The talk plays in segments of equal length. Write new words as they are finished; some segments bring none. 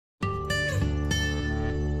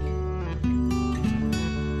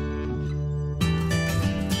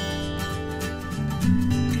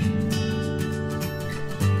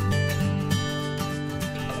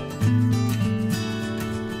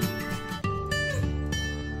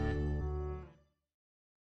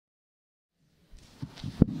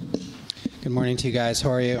Good morning to you guys. How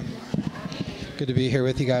are you? Good to be here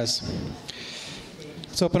with you guys.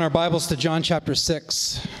 Let's open our Bibles to John chapter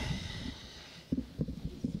 6.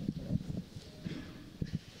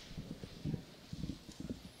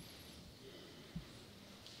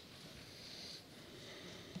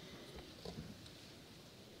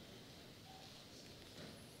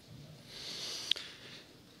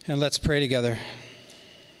 And let's pray together.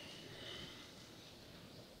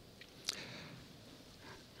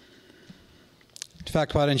 In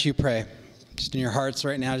fact, why don't you pray? Just in your hearts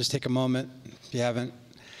right now, just take a moment. If you haven't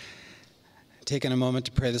taken a moment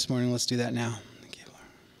to pray this morning, let's do that now. Thank you,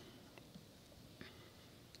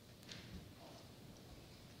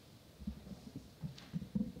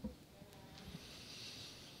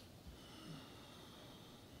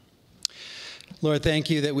 Lord, thank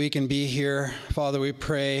you that we can be here. Father, we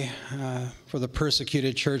pray for the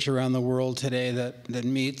persecuted church around the world today that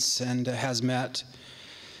meets and has met.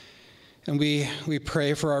 And we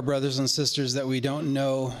pray for our brothers and sisters that we don't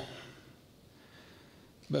know,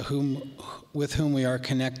 but with whom we are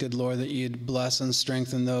connected, Lord, that you'd bless and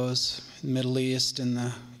strengthen those in the Middle East, in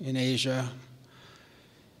Asia,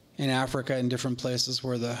 in Africa, in different places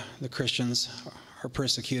where the Christians are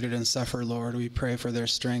persecuted and suffer, Lord. We pray for their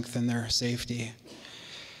strength and their safety.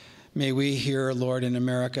 May we here, Lord, in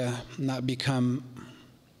America, not become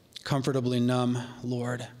comfortably numb,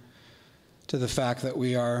 Lord, to the fact that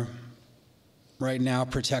we are right now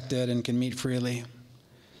protected and can meet freely.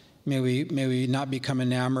 May we not become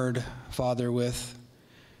enamored, Father, with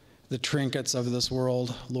the trinkets of this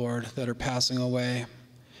world, Lord, that are passing away.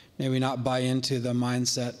 May we not buy into the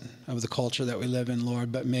mindset of the culture that we live in,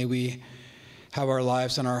 Lord, but may we have our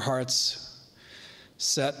lives and our hearts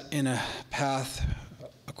set in a path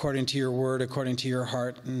according to your word, according to your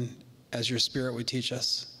heart, and as your Spirit would teach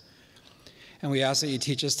us. And we ask that you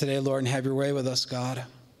teach us today, Lord, and have your way with us, God.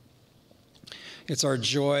 It's our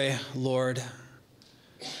joy, Lord,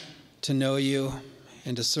 to know you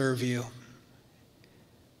and to serve you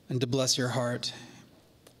and to bless your heart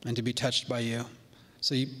and to be touched by you.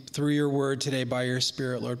 So through your word today, by your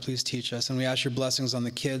Spirit, Lord, please teach us. And we ask your blessings on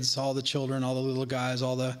the kids, all the children, all the little guys,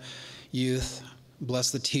 all the youth.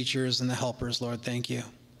 Bless the teachers and the helpers, Lord. Thank you.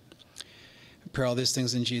 I pray all these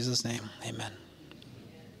things in Jesus' name. Amen.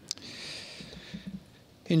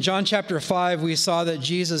 In John chapter 5, we saw that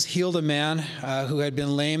Jesus healed a man who had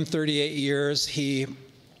been lame 38 years. He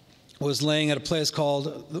was laying at a place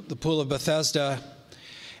called the Pool of Bethesda,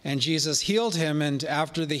 and Jesus healed him, and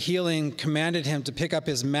after the healing, commanded him to pick up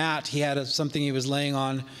his mat. He had something he was laying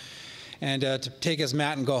on, and to take his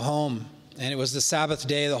mat and go home. And it was the Sabbath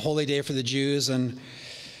day, the holy day for the Jews, and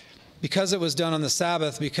because it was done on the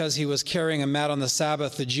Sabbath, because he was carrying a mat on the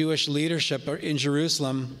Sabbath, the Jewish leadership in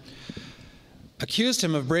Jerusalem accused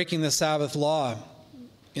him of breaking the Sabbath law.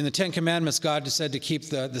 In the Ten Commandments, God said to keep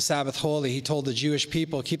the Sabbath holy. He told the Jewish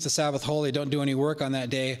people, keep the Sabbath holy, don't do any work on that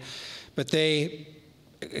day. But they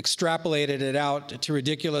extrapolated it out to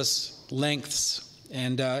ridiculous lengths.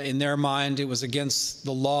 And in their mind, it was against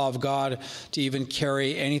the law of God to even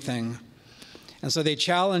carry anything. And so they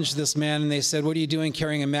challenged this man, and they said, what are you doing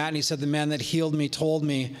carrying a mat? And he said, the man that healed me told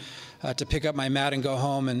me to pick up my mat and go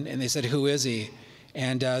home. And they said, who is he?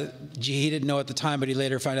 And he didn't know at the time, but he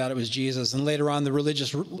later found out it was Jesus. And later on, the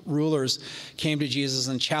religious rulers came to Jesus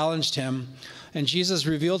and challenged him. And Jesus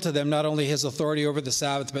revealed to them not only his authority over the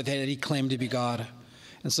Sabbath, but that he claimed to be God.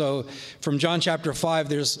 And so from John chapter 5,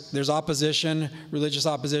 there's opposition, religious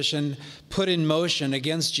opposition, put in motion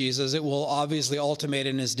against Jesus. It will obviously ultimate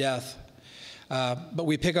in his death. But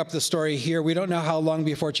we pick up the story here. We don't know how long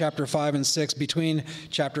before chapter 5 and 6, between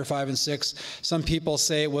chapter 5 and 6. Some people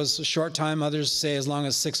say it was a short time. Others say as long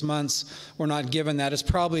as 6 months. We're not given that. It's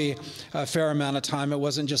probably a fair amount of time. It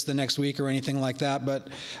wasn't just the next week or anything like that. But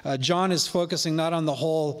John is focusing not on the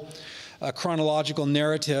whole chronological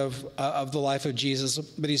narrative of the life of Jesus,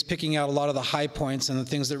 but he's picking out a lot of the high points and the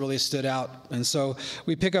things that really stood out. And so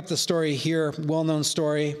we pick up the story here, well-known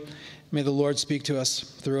story. May the Lord speak to us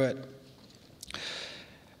through it.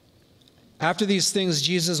 After these things,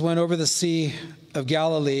 Jesus went over the Sea of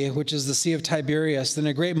Galilee, which is the Sea of Tiberias. Then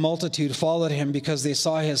a great multitude followed him because they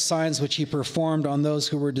saw his signs which he performed on those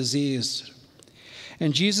who were diseased.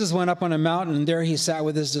 And Jesus went up on a mountain, and there he sat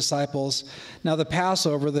with his disciples. Now the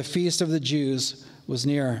Passover, the feast of the Jews, was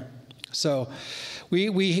near. So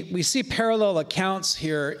we see parallel accounts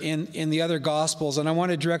here in the other Gospels, and I want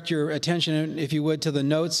to direct your attention, if you would, to the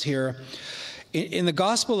notes here. In the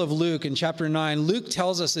Gospel of Luke, in chapter 9, Luke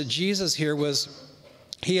tells us that Jesus here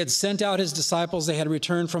he had sent out his disciples. They had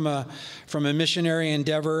returned from a missionary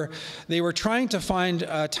endeavor. They were trying to find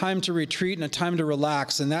a time to retreat and a time to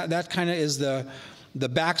relax, and that kind of is the the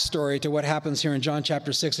backstory to what happens here in John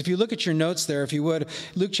chapter 6. If you look at your notes there, if you would,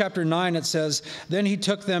 Luke chapter 9, it says, "Then he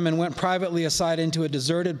took them and went privately aside into a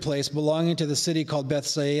deserted place belonging to the city called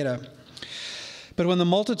Bethsaida. But when the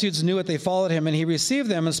multitudes knew it, they followed him, and he received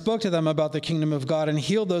them and spoke to them about the kingdom of God and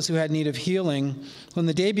healed those who had need of healing. When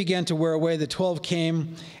the day began to wear away, the 12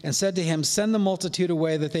 came and said to him, 'Send the multitude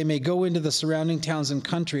away that they may go into the surrounding towns and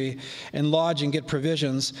country and lodge and get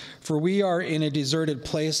provisions, for we are in a deserted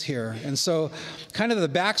place here.'" And so kind of the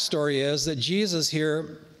backstory is that Jesus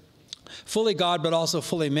here, fully God but also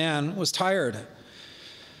fully man, was tired.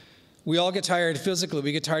 We all get tired physically.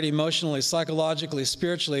 We get tired emotionally, psychologically,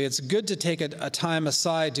 spiritually. It's good to take a time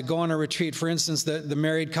aside to go on a retreat. For instance, the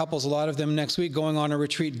married couples, a lot of them next week going on a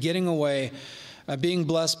retreat, getting away, being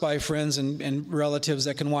blessed by friends and relatives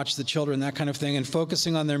that can watch the children, that kind of thing, and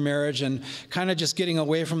focusing on their marriage and kind of just getting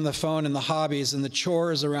away from the phone and the hobbies and the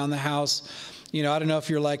chores around the house. You know, I don't know if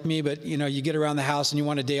you're like me, but, you know, you get around the house and you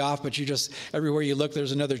want a day off, but you just, everywhere you look,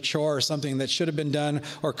 there's another chore or something that should have been done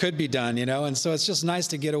or could be done, you know, and so it's just nice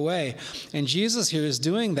to get away. And Jesus here is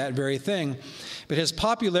doing that very thing. But his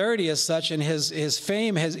popularity is such and his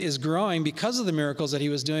fame is growing because of the miracles that he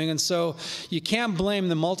was doing. And so you can't blame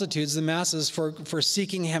the multitudes, the masses, for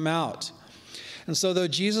seeking him out. And so though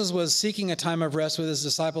Jesus was seeking a time of rest with his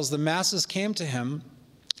disciples, the masses came to him.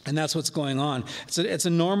 And that's what's going on. It's a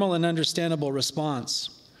normal and understandable response.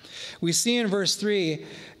 We see in verse 3,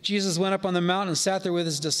 Jesus went up on the mountain and sat there with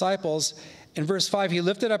his disciples. In verse 5, he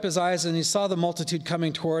lifted up his eyes and he saw the multitude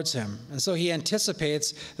coming towards him. And so he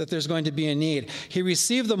anticipates that there's going to be a need. He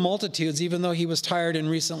received the multitudes even though he was tired and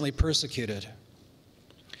recently persecuted.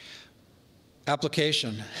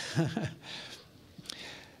 Application. It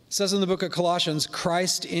says in the book of Colossians,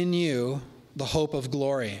 "Christ in you, the hope of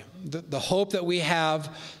glory." The hope that we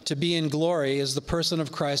have to be in glory is the person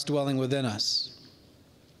of Christ dwelling within us.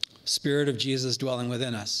 Spirit of Jesus dwelling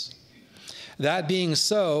within us. That being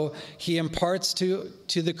so, he imparts to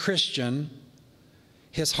the Christian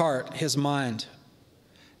his heart, his mind.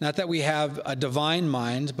 Not that we have a divine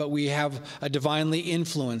mind, but we have a divinely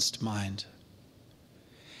influenced mind.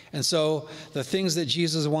 And so the things that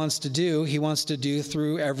Jesus wants to do, he wants to do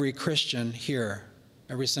through every Christian here,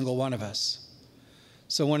 every single one of us.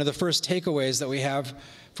 So one of the first takeaways that we have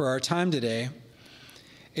for our time today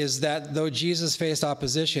is that though Jesus faced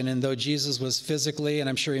opposition and though Jesus was physically and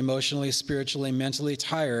I'm sure emotionally, spiritually, mentally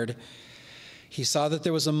tired, he saw that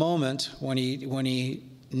there was a moment when he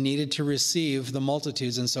needed to receive the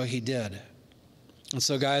multitudes, and so he did. And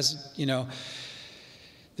so guys, you know,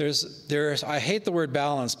 I hate the word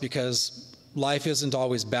balance because life isn't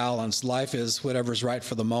always balanced. Life is whatever's right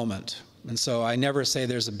for the moment. And so I never say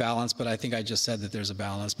there's a balance, but I think I just said that there's a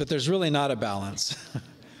balance. But there's really not a balance.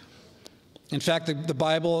 In fact, the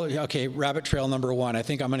Bible, okay, rabbit trail number 1. I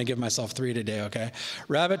think I'm going to give myself 3 today, okay?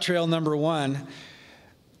 Rabbit trail number 1,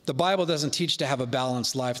 the Bible doesn't teach to have a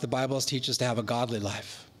balanced life. The Bible teaches to have a godly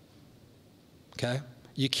life, okay?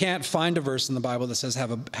 You can't find a verse in the Bible that says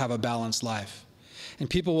have a balanced life. And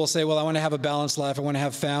people will say, well, I want to have a balanced life. I want to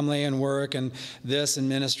have family and work and this and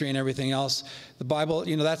ministry and everything else. The Bible,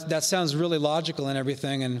 you know, that sounds really logical and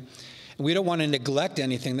everything. And we don't want to neglect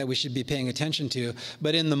anything that we should be paying attention to.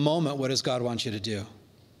 But in the moment, what does God want you to do?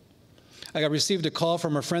 I received a call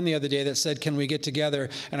from a friend the other day that said, can we get together?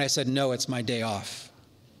 And I said, no, it's my day off.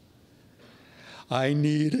 I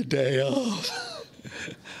need a day off.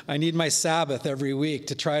 I need my Sabbath every week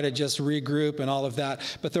to try to just regroup and all of that.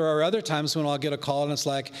 But there are other times when I'll get a call and it's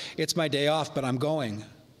like, it's my day off, but I'm going.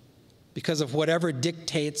 Because of whatever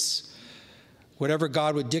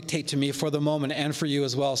God would dictate to me for the moment and for you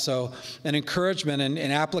as well. So an encouragement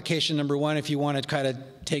and application number 1, if you want to kind of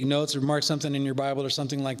take notes or mark something in your Bible or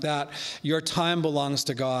something like that, your time belongs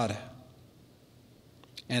to God.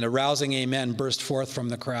 And a rousing amen burst forth from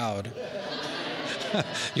the crowd.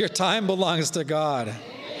 Your time belongs to God.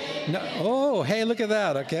 No, oh, hey, look at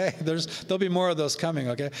that, okay? There'll be more of those coming,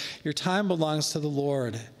 okay? Your time belongs to the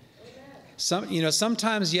Lord.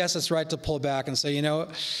 Sometimes, yes, it's right to pull back and say,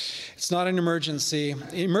 it's not an emergency.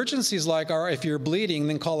 Emergencies like if you're bleeding,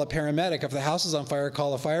 then call a paramedic. If the house is on fire,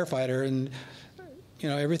 call a firefighter. And,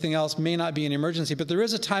 everything else may not be an emergency. But there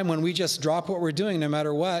is a time when we just drop what we're doing no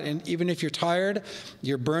matter what. And even if you're tired,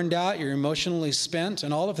 you're burned out, you're emotionally spent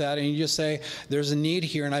and all of that. And you just say, there's a need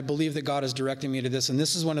here, and I believe that God is directing me to this. And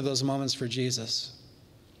this is one of those moments for Jesus.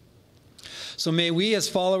 So may we as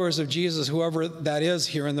followers of Jesus, whoever that is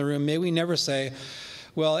here in the room, may we never say,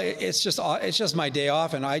 well, it's just my day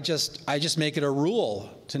off, and I just make it a rule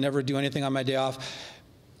to never do anything on my day off.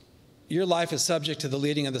 Your life is subject to the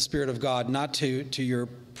leading of the Spirit of God, not to your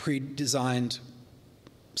pre-designed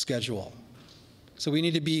schedule. So we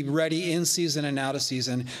need to be ready in season and out of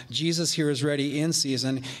season. Jesus here is ready in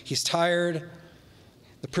season. He's tired.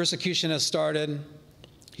 The persecution has started.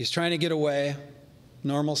 He's trying to get away.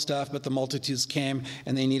 Normal stuff, but the multitudes came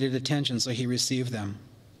and they needed attention, so he received them.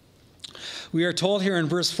 We are told here in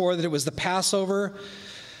verse 4 that it was the Passover,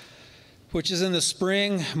 which is in the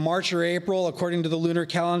spring, March or April, according to the lunar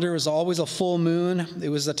calendar. It was always a full moon. It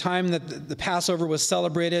was the time that the Passover was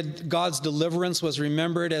celebrated. God's deliverance was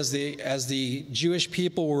remembered as the Jewish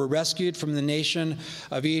people were rescued from the nation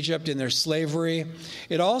of Egypt in their slavery.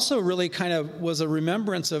 It also really kind of was a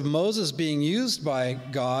remembrance of Moses being used by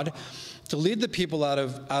God to lead the people out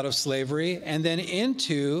of slavery and then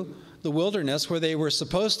into the wilderness, where they were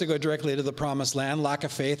supposed to go directly to the promised land. Lack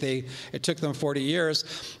of faith, it took them 40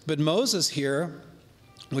 years. But Moses here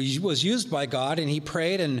was used by God, and he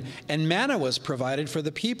prayed, and manna was provided for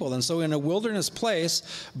the people. And so in a wilderness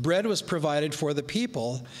place, bread was provided for the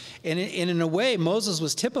people. And in a way, Moses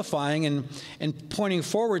was typifying and pointing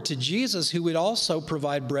forward to Jesus, who would also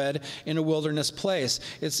provide bread in a wilderness place.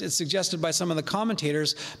 It's suggested by some of the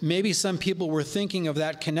commentators, maybe some people were thinking of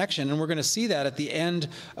that connection, and we're going to see that at the end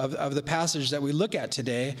of the passage that we look at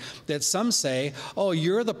today, that some say, oh,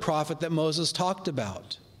 you're the prophet that Moses talked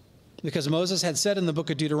about. Because Moses had said in the book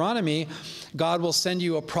of Deuteronomy, God will send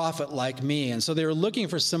you a prophet like me. And so they were looking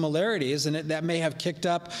for similarities, and that may have kicked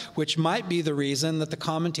up, which might be the reason that the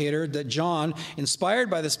commentator, that John, inspired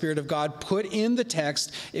by the Spirit of God, put in the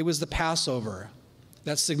text, it was the Passover.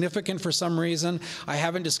 That's significant for some reason. I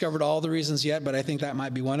haven't discovered all the reasons yet, but I think that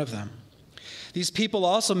might be one of them. These people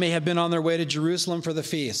also may have been on their way to Jerusalem for the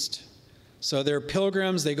feast. So they're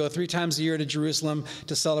pilgrims. They go 3 times a year to Jerusalem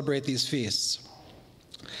to celebrate these feasts.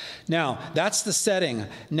 Now, that's the setting.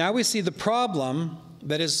 Now we see the problem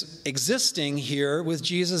that is existing here with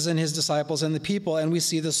Jesus and his disciples and the people, and we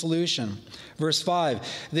see the solution. Verse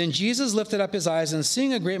 5, then Jesus lifted up his eyes, and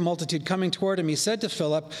seeing a great multitude coming toward him, he said to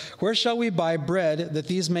Philip, where shall we buy bread that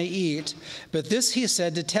these may eat? But this he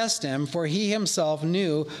said to test him, for he himself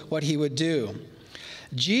knew what he would do.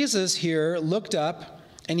 Jesus here looked up,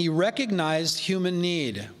 and he recognized human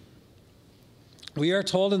need. We are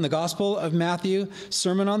told in the Gospel of Matthew,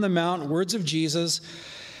 Sermon on the Mount, words of Jesus.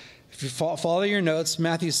 If you follow your notes,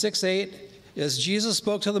 Matthew 6:8, as Jesus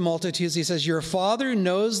spoke to the multitudes, he says, your Father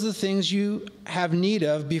knows the things you have need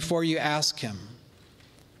of before you ask him.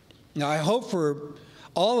 Now, I hope for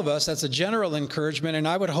all of us, that's a general encouragement, and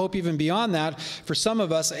I would hope even beyond that, for some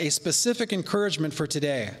of us, a specific encouragement for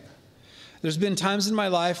today. There's been times in my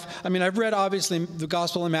life, I've read, obviously, the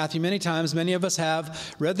Gospel of Matthew many times. Many of us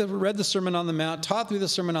have read the Sermon on the Mount, taught through the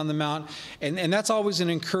Sermon on the Mount, and that's always an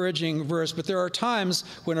encouraging verse. But there are times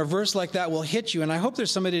when a verse like that will hit you, and I hope there's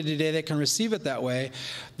somebody today that can receive it that way,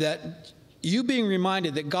 that you being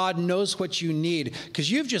reminded that God knows what you need, because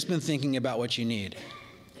you've just been thinking about what you need.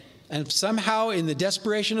 And somehow, in the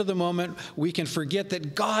desperation of the moment, we can forget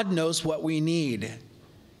that God knows what we need.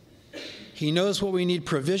 He knows what we need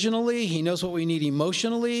provisionally. He knows what we need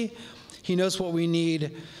emotionally. He knows what we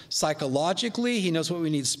need psychologically. He knows what we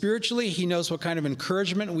need spiritually. He knows what kind of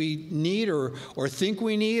encouragement we need or think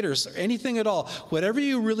we need or anything at all. Whatever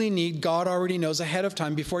you really need, God already knows ahead of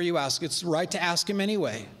time before you ask. It's right to ask him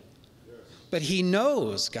anyway. But he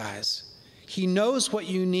knows, guys. He knows what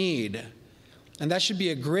you need. And that should be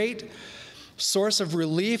a great source of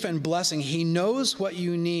relief and blessing. He knows what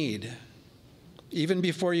you need, even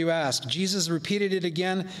before you ask. Jesus repeated it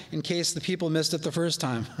again in case the people missed it the first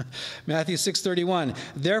time. Matthew 6:31,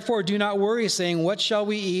 therefore do not worry, saying, what shall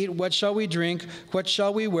we eat? What shall we drink? What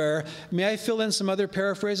shall we wear? May I fill in some other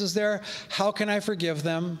paraphrases there? How can I forgive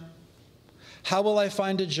them? How will I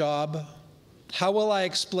find a job? How will I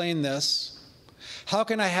explain this? How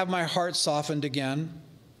can I have my heart softened again?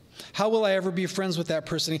 How will I ever be friends with that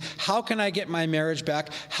person? How can I get my marriage back?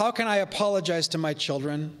 How can I apologize to my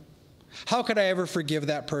children? How could I ever forgive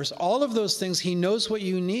that person? All of those things, he knows what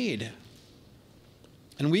you need.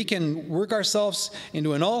 And we can work ourselves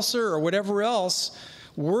into an ulcer or whatever else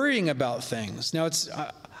worrying about things. Now,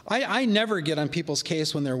 I never get on people's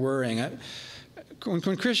case when they're worrying.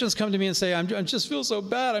 When Christians come to me and say, I just feel so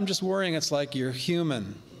bad, I'm just worrying, it's like, you're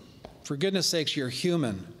human. For goodness sakes, you're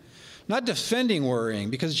human. Not defending worrying,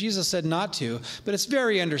 because Jesus said not to, but it's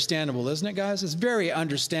very understandable, isn't it, guys? It's very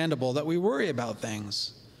understandable that we worry about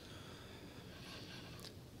things.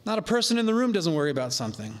 Not a person in the room doesn't worry about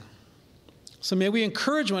something. So may we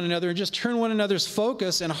encourage one another and just turn one another's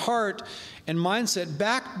focus and heart and mindset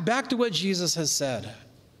back to what Jesus has said,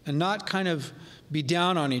 and not kind of be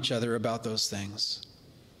down on each other about those things.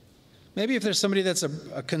 Maybe if there's somebody that's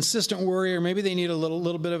a consistent worrier, maybe they need a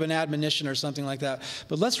little bit of an admonition or something like that.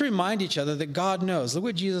 But let's remind each other that God knows. Look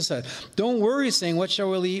what Jesus said. Don't worry, saying, what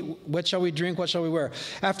shall we eat? What shall we drink? What shall we wear?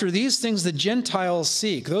 After these things the Gentiles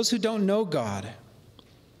seek, those who don't know God.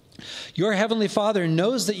 Your heavenly Father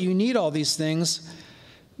knows that you need all these things.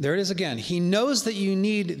 There it is again. He knows that you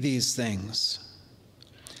need these things.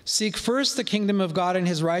 Seek first the kingdom of God and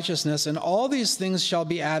his righteousness, and all these things shall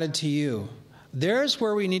be added to you. There's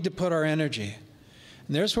where we need to put our energy.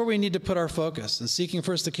 And there's where we need to put our focus, in seeking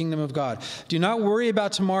first the kingdom of God. Do not worry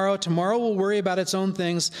about tomorrow. Tomorrow will worry about its own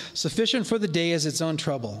things. Sufficient for the day is its own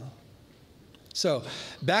trouble. So,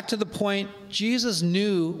 back to the point, Jesus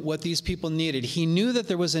knew what these people needed. He knew that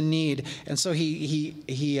there was a need, and so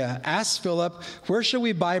he asked Philip, where shall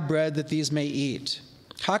we buy bread that these may eat?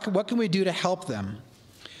 What can we do to help them?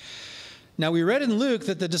 Now, we read in Luke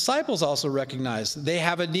that the disciples also recognized they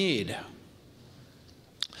have a need.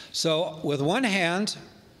 So, with one hand,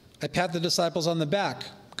 I pat the disciples on the back.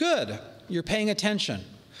 Good, you're paying attention.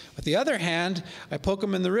 With the other hand, I poke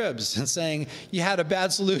them in the ribs and saying, you had a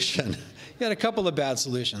bad solution. You had a couple of bad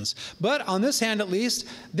solutions. But on this hand, at least,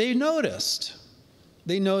 they noticed.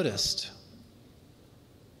 They noticed.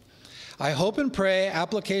 I hope and pray,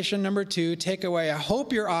 application number 2, takeaway. I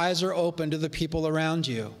hope your eyes are open to the people around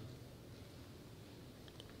you.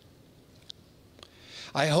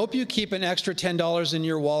 I hope you keep an extra $10 in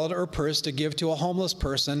your wallet or purse to give to a homeless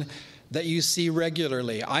person that you see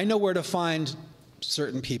regularly. I know where to find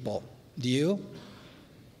certain people. Do you?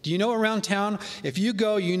 Do you know around town, if you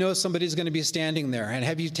go, you know somebody's going to be standing there. And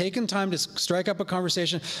have you taken time to strike up a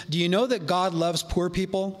conversation? Do you know that God loves poor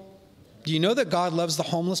people? Do you know that God loves the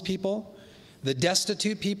homeless people? The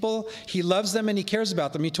destitute people? He loves them and he cares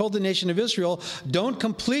about them. He told the nation of Israel, don't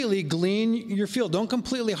completely glean your field. Don't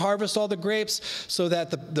completely harvest all the grapes so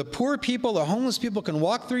that the poor people, the homeless people can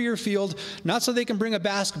walk through your field, not so they can bring a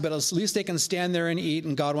basket, but at least they can stand there and eat,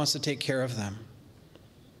 and God wants to take care of them.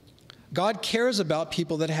 God cares about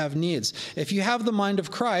people that have needs. If you have the mind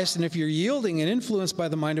of Christ, and if you're yielding and influenced by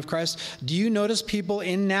the mind of Christ, do you notice people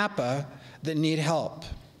in Napa that need help?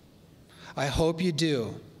 I hope you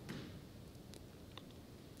do.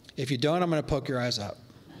 If you don't, I'm going to poke your eyes out.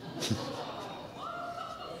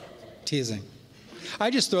 Teasing. I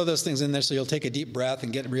just throw those things in there so you'll take a deep breath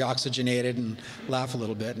and get reoxygenated and laugh a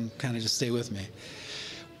little bit and kind of just stay with me.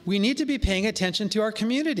 We need to be paying attention to our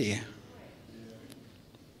community.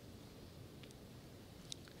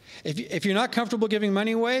 If you're not comfortable giving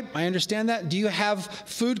money away, I understand that. Do you have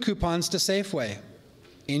food coupons to Safeway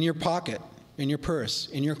in your pocket, in your purse,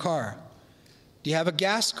 in your car? Do you have a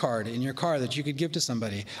gas card in your car that you could give to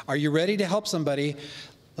somebody? Are you ready to help somebody?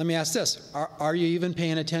 Let me ask this. Are you even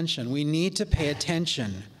paying attention? We need to pay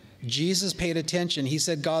attention. Jesus paid attention. He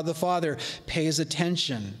said God the Father pays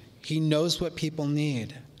attention. He knows what people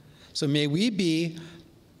need. So may we be,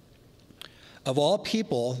 of all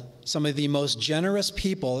people, some of the most generous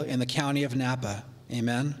people in the county of Napa.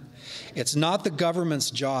 Amen? It's not the government's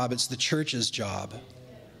job. It's the church's job.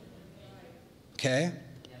 Okay?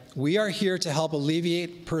 We are here to help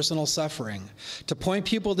alleviate personal suffering, to point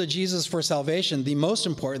people to Jesus for salvation, the most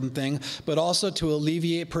important thing, but also to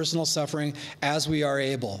alleviate personal suffering as we are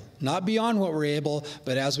able. Not beyond what we're able,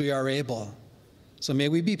 but as we are able. So may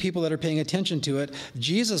we be people that are paying attention to it.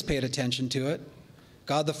 Jesus paid attention to it.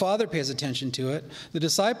 God the Father pays attention to it. The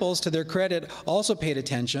disciples, to their credit, also paid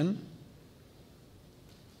attention.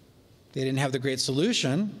 They didn't have the great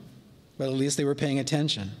solution, but at least they were paying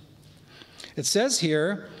attention. It says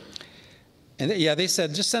here, and they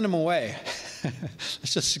said, just send them away.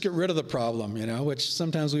 Let's just get rid of the problem, which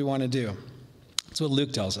sometimes we want to do. That's what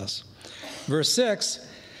Luke tells us. Verse 6,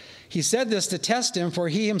 he said this to test him, for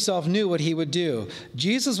he himself knew what he would do.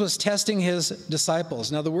 Jesus was testing his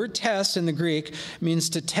disciples. Now, the word test in the Greek means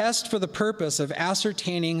to test for the purpose of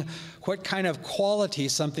ascertaining what kind of quality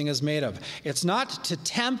something is made of. It's not to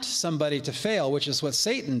tempt somebody to fail, which is what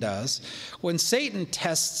Satan does. When Satan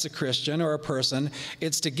tests a Christian or a person,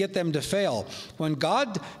 it's to get them to fail. When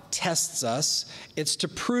God tests us, it's to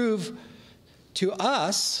prove to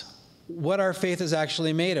us what our faith is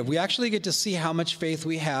actually made of. We actually get to see how much faith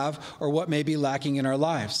we have or what may be lacking in our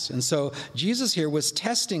lives. And so Jesus here was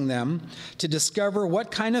testing them to discover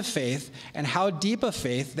what kind of faith and how deep a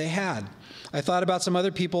faith they had. I thought about some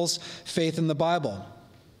other people's faith in the Bible.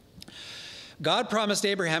 God promised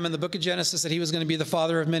Abraham in the book of Genesis that he was going to be the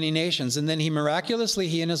father of many nations. And then he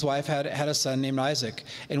and his wife had a son named Isaac.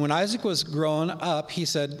 And when Isaac was grown up, he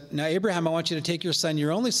said, now, Abraham, I want you to take your son,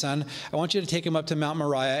 your only son. I want you to take him up to Mount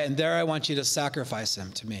Moriah, and there I want you to sacrifice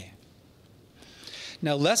him to me.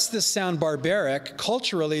 Now, lest this sound barbaric,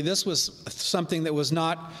 culturally, this was something that was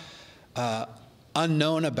not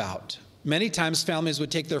unknown about. Many times families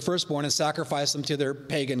would take their firstborn and sacrifice them to their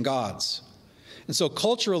pagan gods. And so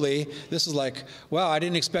culturally, this is like, wow, I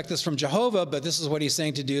didn't expect this from Jehovah, but this is what he's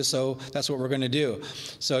saying to do, so that's what we're going to do.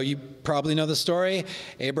 So you probably know the story.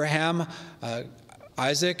 Abraham,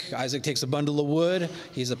 Isaac takes a bundle of wood.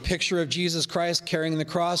 He's a picture of Jesus Christ carrying the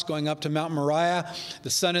cross, going up to Mount Moriah. The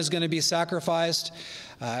son is going to be sacrificed.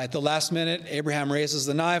 At the last minute, Abraham raises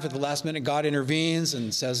the knife. At the last minute, God intervenes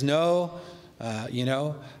and says, no,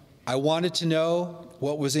 I wanted to know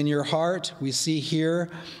what was in your heart. We see here,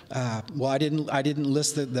 I didn't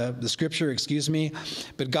list the scripture, excuse me,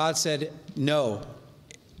 but God said, no,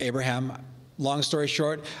 Abraham, long story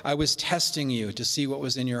short, I was testing you to see what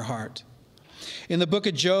was in your heart. In the book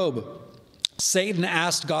of Job, Satan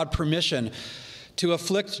asked God permission to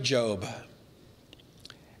afflict Job.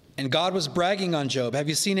 And God was bragging on Job. Have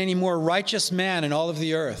you seen any more righteous man in all of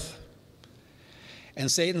the earth? And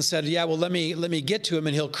Satan said, yeah, well, let me get to him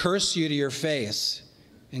and he'll curse you to your face.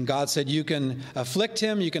 And God said, you can afflict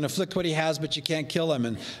him, you can afflict what he has, but you can't kill him.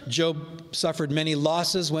 And Job suffered many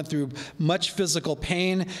losses, went through much physical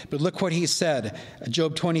pain. But look what he said,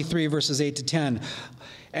 Job 23, verses 8 to 10.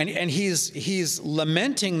 And he's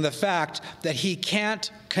lamenting the fact that he can't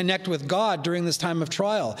connect with God during this time of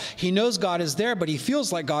trial. He knows God is there, but he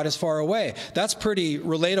feels like God is far away. That's pretty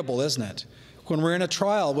relatable, isn't it? When we're in a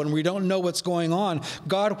trial, when we don't know what's going on,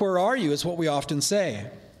 God, where are you, is what we often say.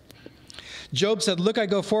 Job said, look, I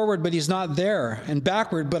go forward, but he's not there, and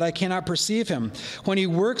backward, but I cannot perceive him. When he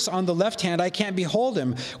works on the left hand, I can't behold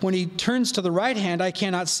him. When he turns to the right hand, I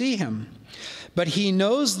cannot see him. But he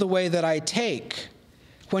knows the way that I take.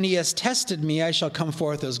 When he has tested me, I shall come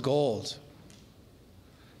forth as gold.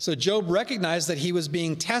 So Job recognized that he was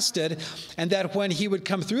being tested, and that when he would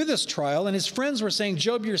come through this trial, and his friends were saying,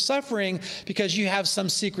 Job, you're suffering because you have some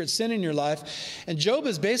secret sin in your life. And Job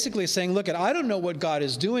is basically saying, look, I don't know what God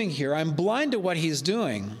is doing here. I'm blind to what he's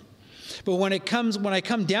doing. But when I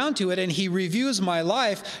come down to it and he reviews my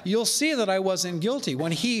life, you'll see that I wasn't guilty.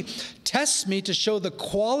 When he tests me to show the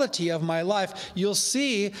quality of my life, you'll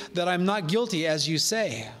see that I'm not guilty, as you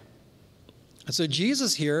say. And so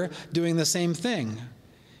Jesus here doing the same thing.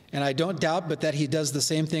 And I don't doubt but that he does the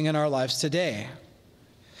same thing in our lives today.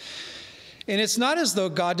 And it's not as though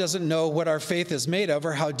God doesn't know what our faith is made of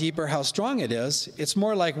or how deep or how strong it is. It's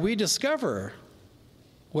more like we discover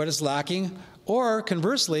what is lacking, or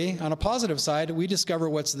conversely, on a positive side, we discover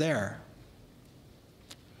what's there.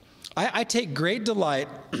 I take great delight,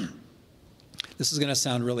 this is going to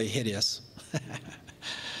sound really hideous,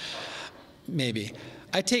 maybe.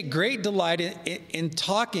 I take great delight in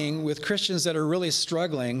talking with Christians that are really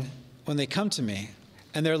struggling when they come to me,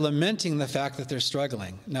 and they're lamenting the fact that they're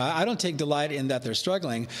struggling. Now, I don't take delight in that they're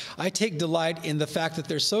struggling. I take delight in the fact that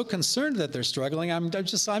they're so concerned that they're struggling. I'm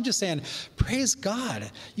just saying, praise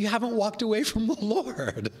God, you haven't walked away from the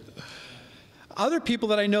Lord. Other people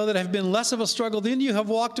that I know that have been less of a struggle than you have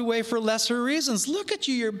walked away for lesser reasons. Look at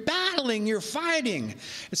you, you're battling, you're fighting.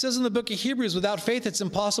 It says in the book of Hebrews, without faith, it's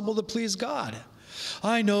impossible to please God.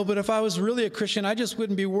 I know, but if I was really a Christian, I just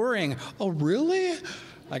wouldn't be worrying. Oh, really?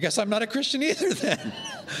 I guess I'm not a Christian either then.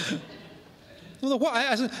 Well,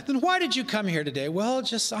 then why did you come here today? Well,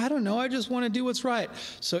 I don't know. I just want to do what's right.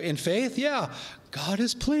 So in faith, yeah, God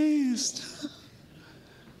is pleased.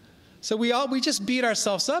 So we just beat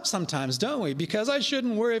ourselves up sometimes, don't we? Because I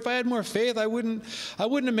shouldn't worry. If I had more faith, I wouldn't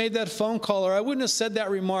have made that phone call, or I wouldn't have said that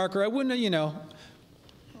remark, or I wouldn't have,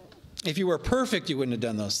 if you were perfect, you wouldn't have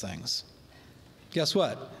done those things. Guess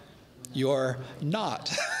what? You're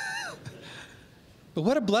not. But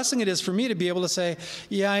what a blessing it is for me to be able to say,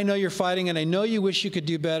 yeah, I know you're fighting, and I know you wish you could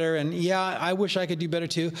do better, and yeah, I wish I could do better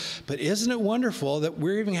too. But isn't it wonderful that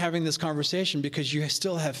we're even having this conversation because you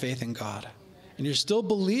still have faith in God? And you're still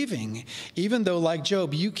believing, even though, like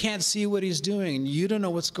Job, you can't see what he's doing, and you don't know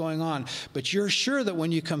what's going on. But you're sure that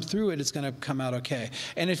when you come through it, it's going to come out okay.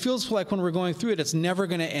 And it feels like when we're going through it, it's never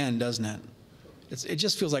going to end, doesn't it? It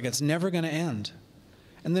just feels like it's never going to end.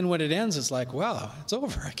 And then when it ends, it's like, wow, it's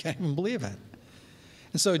over. I can't even believe it.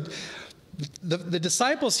 And so the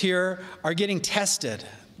disciples here are getting tested.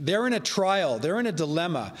 They're in a trial. They're in a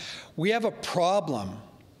dilemma. We have a problem.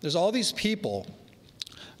 There's all these people.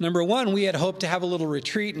 Number one, we had hoped to have a little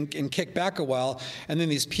retreat and kick back a while, and then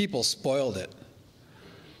these people spoiled it.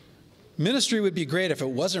 Ministry would be great if it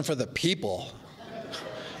wasn't for the people.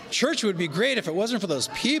 Church would be great if it wasn't for those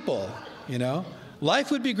people,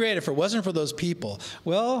 Life would be great if it wasn't for those people.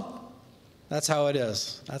 Well, that's how it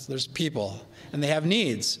is. There's people, and they have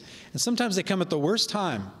needs. And sometimes they come at the worst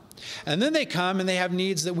time. And then they come and they have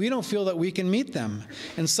needs that we don't feel that we can meet them.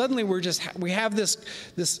 And suddenly we have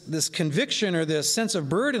this conviction or this sense of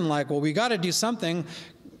burden, like, well, we got to do something.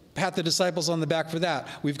 Pat the disciples on the back for that.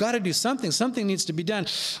 We've got to do something. Something needs to be done.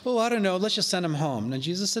 Oh, I don't know. Let's just send them home. And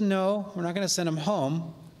Jesus said, no, we're not going to send them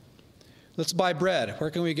home. Let's buy bread. Where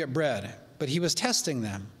can we get bread? But he was testing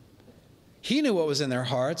them. He knew what was in their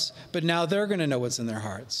hearts, but now they're going to know what's in their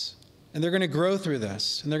hearts. And they're going to grow through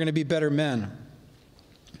this, and they're going to be better men.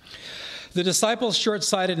 The disciples'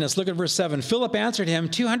 short-sightedness. Look at verse 7. Philip answered him,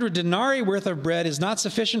 200 denarii worth of bread is not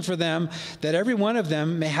sufficient for them, that every one of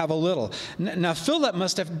them may have a little. Now, Philip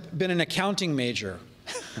must have been an accounting major.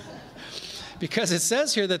 Because it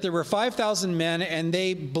says here that there were 5,000 men, and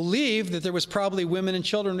they believed that there was probably women and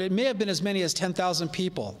children. It may have been as many as 10,000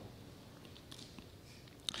 people.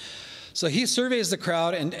 So he surveys the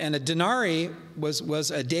crowd, and a denarii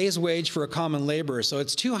was a day's wage for a common laborer. So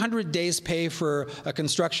it's 200 days' pay for a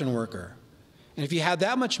construction worker. And if you had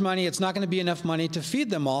that much money, it's not going to be enough money to feed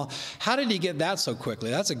them all. How did he get that so quickly?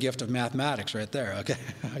 That's a gift of mathematics right there, okay?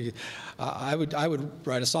 I would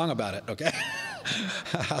write a song about it, okay?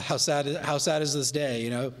 How sad is this day, you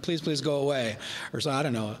know? Please go away. Or so, I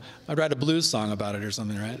don't know. I'd write a blues song about it or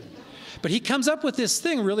something, right? But he comes up with this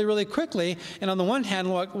thing really, really quickly. And on the one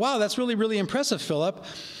hand, like, wow, that's really, really impressive, Philip.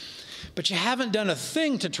 But you haven't done a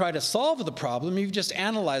thing to try to solve the problem. You've just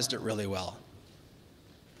analyzed it really well.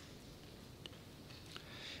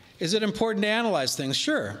 Is it important to analyze things?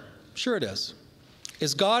 Sure it is.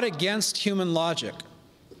 Is God against human logic?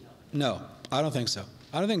 No, I don't think so.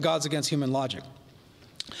 I don't think God's against human logic.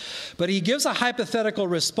 But he gives a hypothetical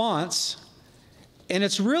response, and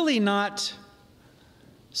it's really not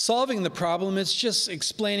solving the problem, it's just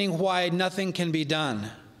explaining why nothing can be done.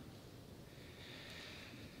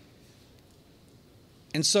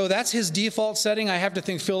 And so that's his default setting. I have to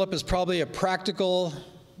think Philip is probably a practical,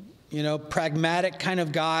 pragmatic kind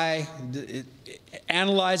of guy. It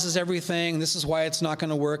analyzes everything. This is why it's not going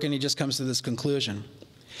to work, and he just comes to this conclusion.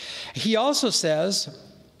 He also says,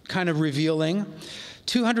 kind of revealing,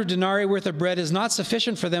 200 denarii worth of bread is not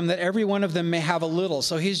sufficient for them, that every one of them may have a little.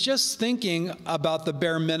 So he's just thinking about the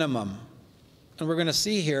bare minimum. And we're going to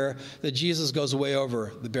see here that Jesus goes way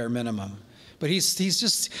over the bare minimum. But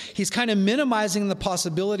he's kind of minimizing the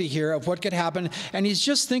possibility here of what could happen, and he's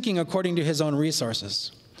just thinking according to his own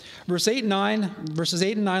resources. Verses 8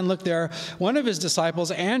 and 9, look there. One of his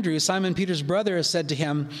disciples, Andrew, Simon Peter's brother, has said to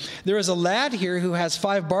him, there is a lad here who has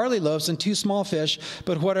 5 barley loaves and 2 small fish,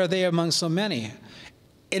 but what are they among so many?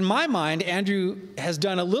 In my mind, Andrew has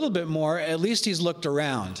done a little bit more. At least he's looked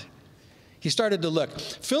around. He started to look.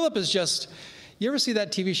 Philip is just, you ever see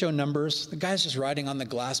that TV show Numbers? The guy's just riding on the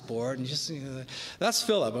glass board. And that's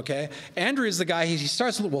Philip, okay? Andrew is the guy, he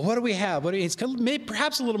starts to look, well, what do we have? He's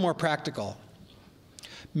perhaps a little more practical.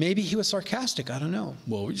 Maybe he was sarcastic. I don't know.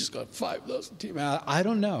 Well, we just got 5 loaves. I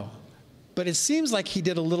don't know. But it seems like he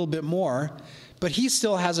did a little bit more, but he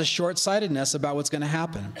still has a short-sightedness about what's going to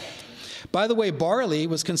happen. By the way, barley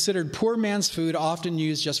was considered poor man's food, often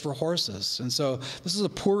used just for horses. And so this is a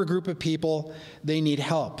poor group of people. They need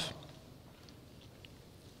help.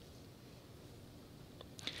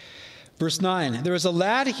 Verse 9, there is a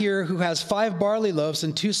lad here who has 5 barley loaves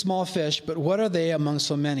and 2 small fish, but what are they among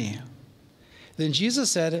so many? Then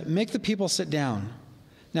Jesus said, make the people sit down.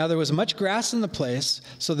 Now there was much grass in the place,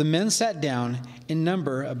 so the men sat down, in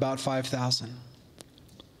number about 5,000.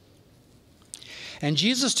 And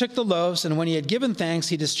Jesus took the loaves, and when he had given thanks,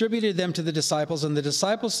 he distributed them to the disciples, and the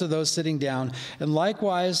disciples to those sitting down, and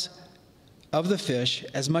likewise of the fish,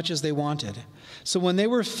 as much as they wanted. So when they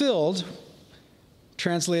were filled,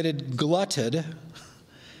 translated glutted,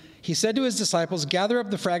 he said to his disciples, gather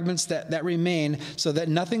up the fragments that remain, so that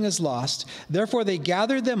nothing is lost. Therefore they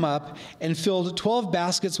gathered them up and filled 12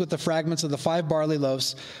 baskets with the fragments of the 5 barley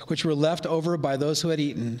loaves, which were left over by those who had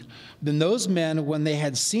eaten. Then those men, when they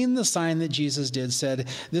had seen the sign that Jesus did, said,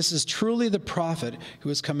 this is truly the prophet who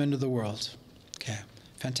has come into the world. Okay,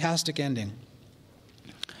 fantastic ending.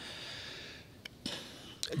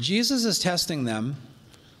 Jesus is testing them,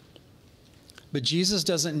 but Jesus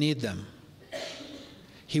doesn't need them.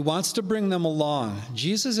 He wants to bring them along.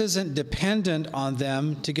 Jesus isn't dependent on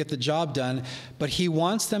them to get the job done, but he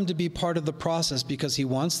wants them to be part of the process because he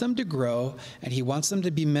wants them to grow, and he wants them to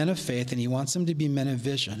be men of faith, and he wants them to be men of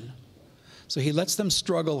vision. So he lets them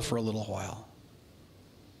struggle for a little while.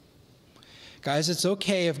 Guys, it's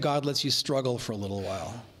okay if God lets you struggle for a little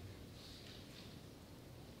while.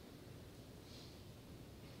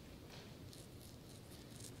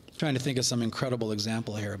 I'm trying to think of some incredible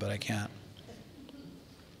example here, but I can't.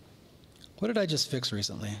 What did I just fix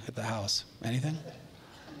recently at the house? Anything?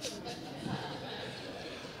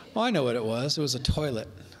 Oh, I know what it was. It was a toilet.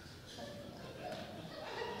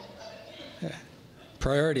 Yeah.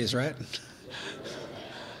 Priorities, right?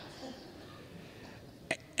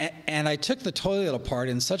 And I took the toilet apart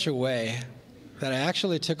in such a way that I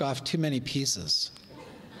actually took off too many pieces.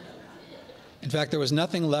 In fact, there was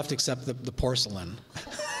nothing left except the porcelain.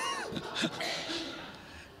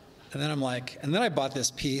 And then and then I bought this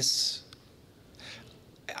piece.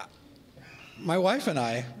 My wife and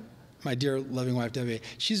I, my dear loving wife, Debbie,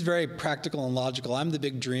 she's very practical and logical. I'm the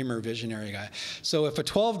big dreamer, visionary guy. So if a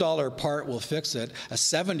 $12 part will fix it, a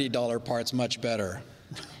 $70 part's much better.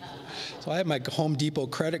 So I have my Home Depot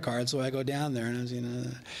credit card, so I go down there,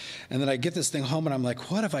 and then I get this thing home, and I'm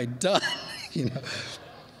like, what have I done?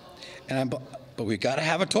 And but we got to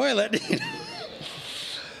have a toilet.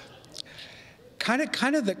 Kind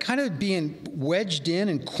of being wedged in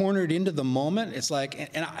and cornered into the moment. It's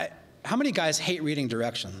like, how many guys hate reading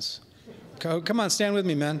directions? Come on, stand with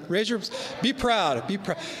me, man. Be proud. Be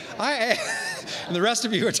proud. And the rest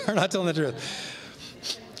of you are not telling the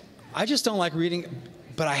truth. I just don't like reading.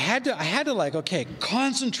 But I had to okay,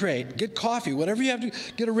 concentrate, get coffee, whatever you have to,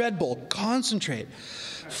 get a Red Bull, concentrate,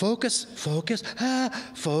 focus,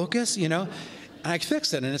 and I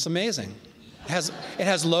fixed it, and it's amazing. It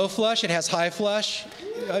has low flush, it has high flush.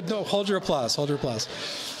 No, hold your applause.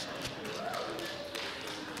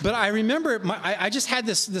 But I remember, I just had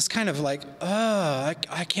this kind of I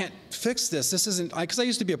can't fix this. This isn't, because I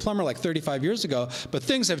used to be a plumber 35 years ago, but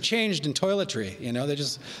things have changed in toiletry,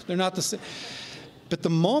 they're not the same. But the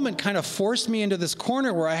moment kind of forced me into this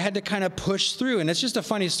corner where I had to kind of push through. And it's just a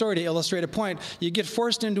funny story to illustrate a point. You get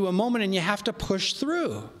forced into a moment and you have to push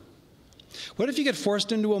through. What if you get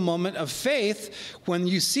forced into a moment of faith when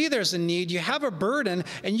you see there's a need, you have a burden,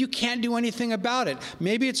 and you can't do anything about it?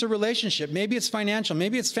 Maybe it's a relationship, maybe it's financial,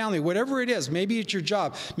 maybe it's family, whatever it is. Maybe it's your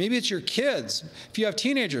job, maybe it's your kids. If you have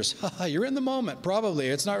teenagers, you're in the moment, probably.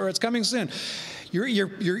 It's not, or it's coming soon.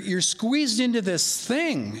 You're squeezed into this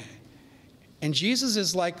thing. And Jesus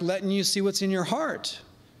is letting you see what's in your heart.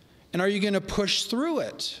 And are you going to push through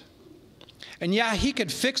it? And yeah, he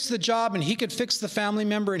could fix the job, and he could fix the family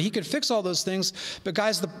member, and he could fix all those things. But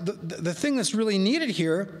guys, the thing that's really needed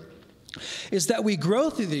here is that we grow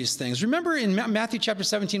through these things. Remember in Matthew chapter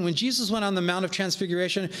 17, when Jesus went on the Mount of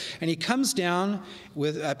Transfiguration, and he comes down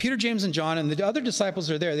with Peter, James, and John, and the other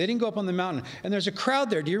disciples are there. They didn't go up on the mountain. And there's a crowd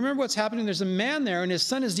there. Do you remember what's happening? There's a man there, and his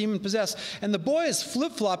son is demon-possessed. And the boy is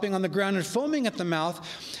flip-flopping on the ground and foaming at the mouth.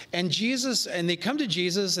 And they come to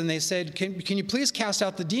Jesus, and they said, can you please cast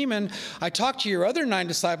out the demon? I talked to your other 9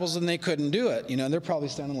 disciples, and they couldn't do it. And they're probably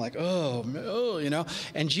standing oh.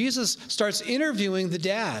 And Jesus starts interviewing the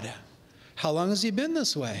dad. How long has he been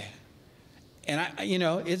this way? And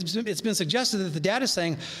it's been suggested that the dad is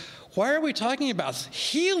saying, why are we talking about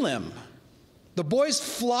heal him? The boy's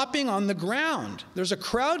flopping on the ground. There's a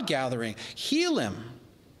crowd gathering. Heal him.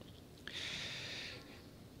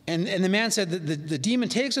 And the man said that the demon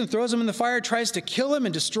takes him, throws him in the fire, tries to kill him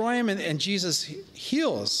and destroy him, and Jesus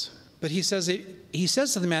heals. But he says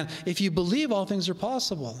to the man, if you believe, all things are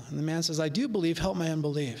possible. And the man says, I do believe, help my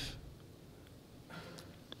unbelief.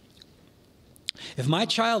 If my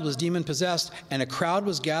child was demon-possessed and a crowd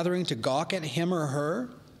was gathering to gawk at him or her,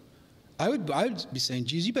 I would be saying,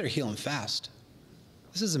 Jesus, you better heal him fast.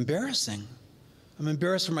 This is embarrassing. I'm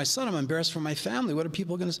embarrassed for my son. I'm embarrassed for my family. What are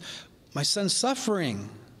people going to say? My son's suffering.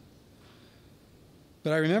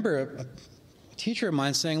 But I remember a teacher of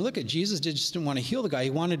mine saying, look, Jesus just didn't want to heal the guy. He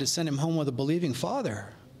wanted to send him home with a believing father.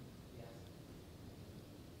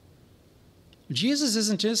 Jesus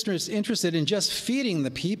isn't just interested in just feeding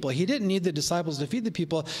the people. He didn't need the disciples to feed the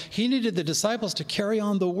people. He needed the disciples to carry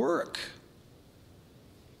on the work.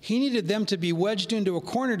 He needed them to be wedged into a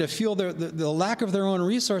corner to feel the lack of their own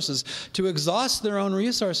resources, to exhaust their own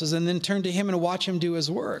resources, and then turn to him and watch him do his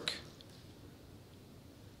work.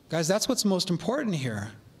 Guys, that's what's most important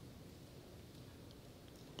here.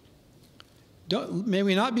 May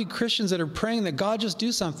we not be Christians that are praying that God just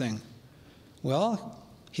do something. Well,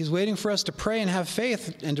 he's waiting for us to pray and have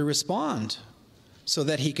faith and to respond so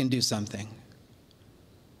that he can do something.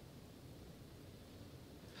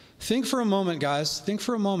 Think for a moment, guys. Think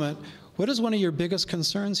for a moment. What is one of your biggest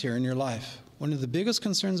concerns here in your life? One of the biggest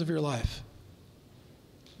concerns of your life?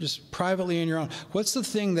 Just privately in your own. What's the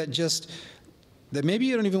thing that maybe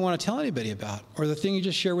you don't even want to tell anybody about? Or the thing you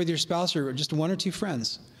just share with your spouse or just 1 or 2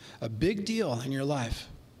 friends? A big deal in your life.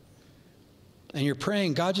 And you're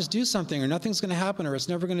praying, God, just do something, or nothing's going to happen, or it's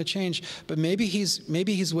never going to change. But maybe he's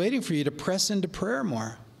waiting for you to press into prayer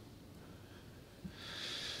more.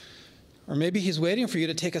 Or maybe he's waiting for you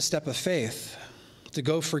to take a step of faith. to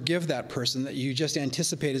go forgive that person that you just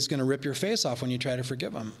anticipate is going to rip your face off when you try to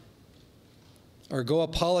forgive them. Or go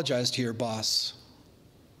apologize to your boss,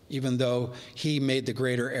 even though he made the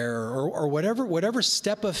greater error, or whatever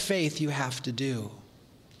step of faith you have to do.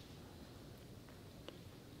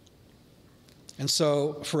 And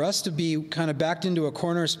so for us to be kind of backed into a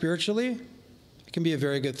corner spiritually, it can be a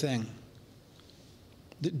very good thing.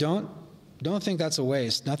 Don't think that's a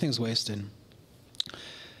waste. Nothing's wasted.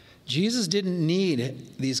 Jesus didn't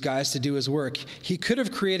need these guys to do his work. He could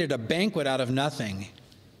have created a banquet out of nothing.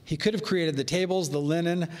 He could have created the tables, the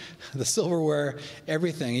linen, the silverware,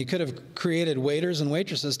 everything. He could have created waiters and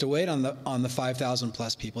waitresses to wait on the 5,000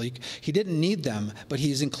 plus people. He didn't need them, but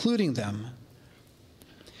he's including them.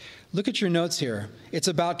 Look at your notes here. It's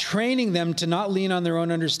about training them to not lean on their own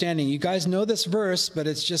understanding. You guys know this verse, but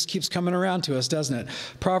it just keeps coming around to us, doesn't it?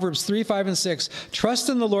 Proverbs 3, 5, and 6. Trust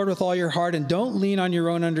in the Lord with all your heart and don't lean on your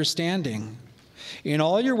own understanding. In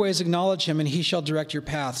all your ways acknowledge him and he shall direct your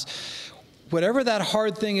paths. Whatever that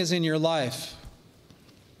hard thing is in your life,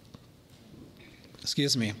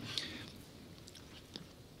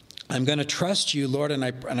 I'm going to trust you, Lord, and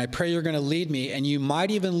I pray you're going to lead me, and you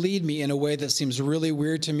might even lead me in a way that seems really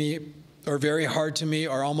weird to me or very hard to me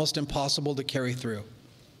or almost impossible to carry through.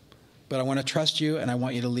 But I want to trust you, and I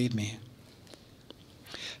want you to lead me.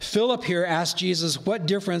 Philip here asked Jesus, what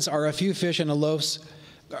difference are a few fish and loaves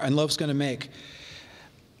going to make?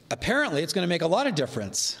 Apparently, it's going to make a lot of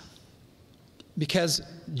difference. Because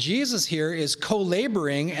Jesus here is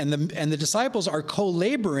co-laboring, and the disciples are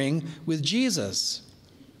co-laboring with Jesus.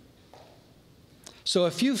 So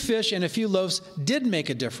a few fish and a few loaves did make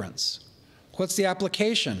a difference. What's the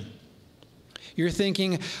application? You're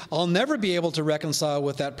thinking, I'll never be able to reconcile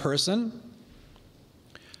with that person.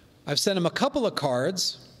 I've sent them a couple of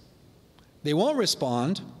cards. They won't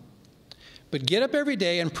respond. But get up every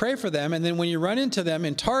day and pray for them, and then when you run into them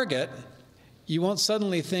in Target, you won't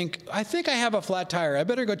suddenly think, I think I have a flat tire. I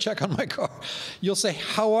better go check on my car. You'll say,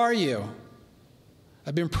 how are you?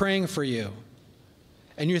 I've been praying for you.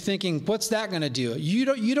 And you're thinking, what's that going to do?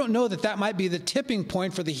 You don't know that might be the tipping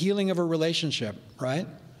point for the healing of a relationship, right?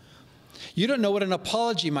 You don't know what an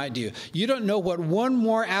apology might do. You don't know what one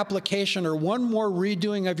more application or one more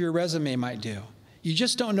redoing of your resume might do. You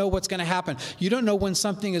just don't know what's going to happen. You don't know when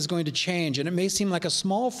something is going to change, and it may seem like a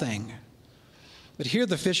small thing. But here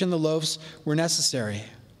the fish and the loaves were necessary.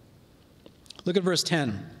 Look at verse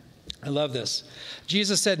 10. I love this.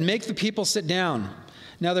 Jesus said, make the people sit down.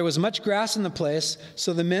 Now there was much grass in the place,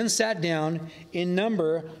 so the men sat down, in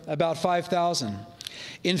number about 5,000.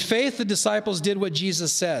 In faith, the disciples did what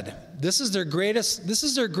Jesus said. This is their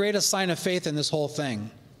greatest sign of faith in this whole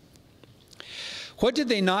thing. What did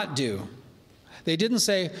they not do? They didn't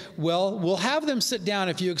say, well, we'll have them sit down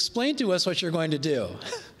if you explain to us what you're going to do.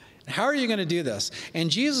 How are you going to do this? And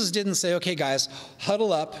Jesus didn't say, okay, guys,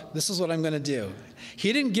 huddle up. This is what I'm going to do.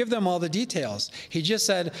 He didn't give them all the details. He just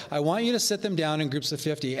said, I want you to sit them down in groups of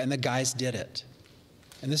 50, and the guys did it.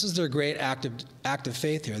 And this is their great act of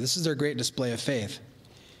faith here. This is their great display of faith.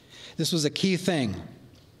 This was a key thing.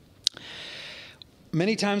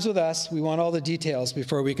 Many times with us, we want all the details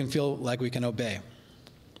before we can feel like we can obey.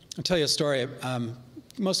 I'll tell you a story.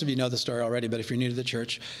 Most of you know the story already, but if you're new to the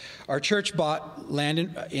church, our church bought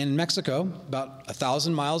land in Mexico, about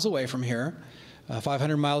 1,000 miles away from here,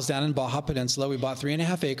 500 miles down in Baja Peninsula. We bought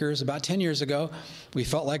 3.5 acres about 10 years ago. We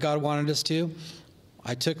felt like God wanted us to.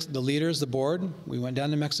 I took the leaders, the board. We went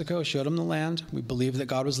down to Mexico, showed them the land. We believed that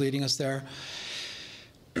God was leading us there.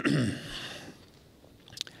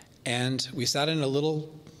 And we sat in a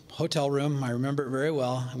little hotel room. I remember it very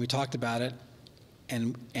well. And we talked about it.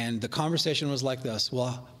 And the conversation was like this.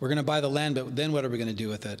 Well, we're going to buy the land, but then what are we going to do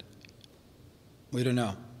with it? We don't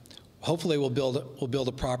know. Hopefully we'll build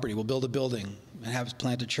a property. We'll build a building and have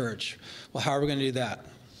plant a church. Well, how are we going to do that?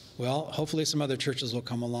 Well, hopefully some other churches will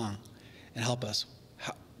come along and help us.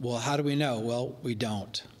 How do we know? Well, we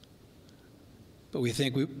don't. But we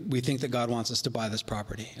think that God wants us to buy this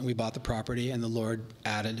property. And we bought the property, and the Lord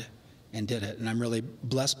added and did it. And I'm really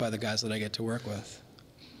blessed by the guys that I get to work with.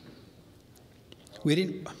 We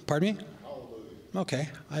didn't, pardon me? Okay,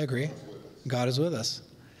 I agree. God is with us.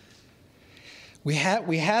 We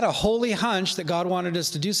had a holy hunch that God wanted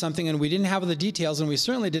us to do something, and we didn't have the details, and we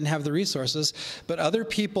certainly didn't have the resources. But other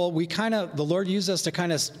people, the Lord used us to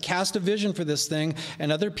kind of cast a vision for this thing,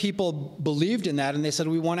 and other people believed in that, and they said,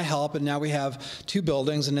 we want to help, and now we have 2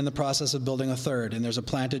 buildings, and in the process of building a 3rd. And there's a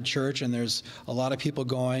planted church, and there's a lot of people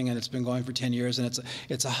going, and it's been going for 10 years, and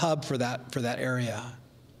it's a hub for that area.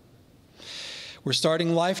 We're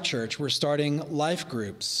starting Life Church. We're starting life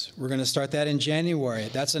groups. We're going to start that in January.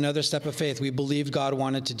 That's another step of faith. We believed God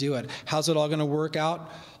wanted to do it. How's it all going to work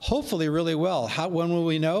out? Hopefully really well. When will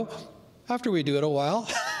we know? After we do it a while.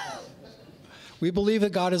 We believe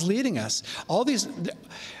that God is leading us. All these,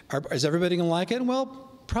 is everybody going to like it? Well,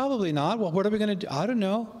 probably not. Well, what are we going to do? I don't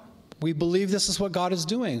know. We believe this is what God is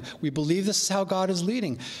doing. We believe this is how God is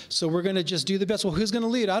leading. So we're going to just do the best. Well, who's going to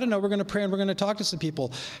lead? I don't know. We're going to pray and we're going to talk to some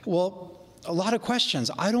people. Well, a lot of questions.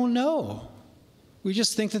 I don't know. We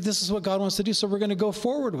just think that this is what God wants to do, so we're going to go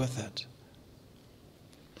forward with it.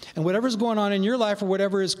 And whatever's going on in your life or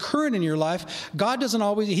whatever is current in your life, God doesn't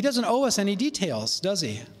always, he doesn't owe us any details, does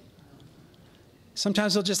he?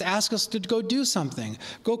 Sometimes he'll just ask us to go do something.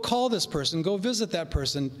 Go call this person. Go visit that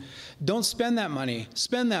person. Don't spend that money.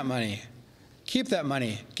 Spend that money. Keep that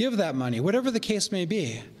money. Give that money. Whatever the case may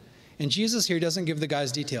be. And Jesus here doesn't give the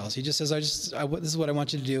guys details. He just says, this is what I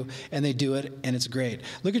want you to do, and they do it, and it's great.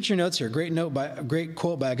 Look at your notes here. Great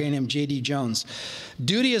quote by a guy named J.D. Jones.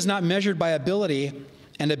 Duty is not measured by ability,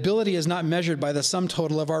 and ability is not measured by the sum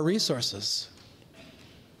total of our resources.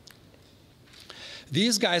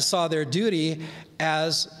 These guys saw their duty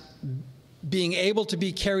as being able to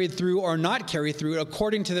be carried through or not carried through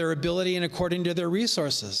according to their ability and according to their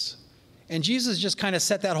resources. And Jesus just kind of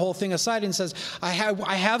set that whole thing aside and says, I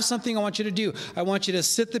have something I want you to do. I want you to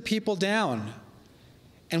sit the people down.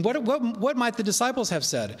 And what might the disciples have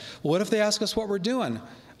said? Well, what if they ask us what we're doing?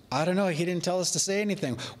 I don't know. He didn't tell us to say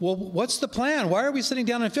anything. Well, what's the plan? Why are we sitting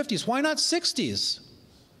down in 50s? Why not 60s?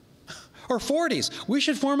 Or 40s? We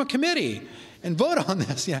should form a committee and vote on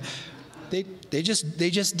this. Yeah, they just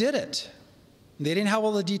did it. They didn't have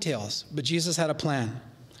all the details, but Jesus had a plan.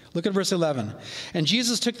 Look at verse 11. And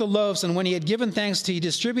Jesus took the loaves, and when he had given thanks, he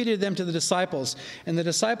distributed them to the disciples, and the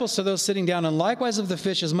disciples to those sitting down, and likewise of the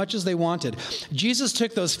fish as much as they wanted. Jesus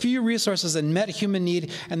took those few resources and met human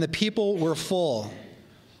need, and the people were full.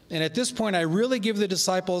 And at this point, I really give the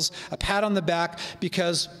disciples a pat on the back,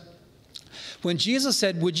 because when Jesus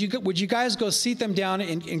said, would you guys go seat them down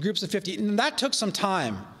in groups of 50? And that took some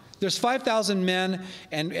time. There's 5,000 men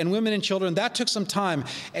and women and children. That took some time.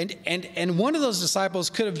 And one of those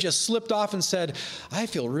disciples could have just slipped off and said, I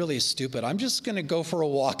feel really stupid. I'm just going to go for a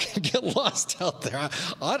walk and get lost out there.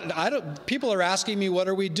 People are asking me, what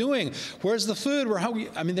are we doing? Where's the food?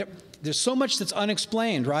 There's so much that's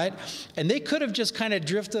unexplained, right? And they could have just kind of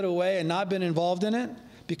drifted away and not been involved in it,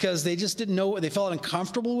 because they just didn't know, they felt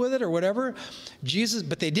uncomfortable with it or whatever.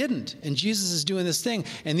 But they didn't. And Jesus is doing this thing,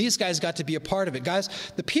 and these guys got to be a part of it. Guys,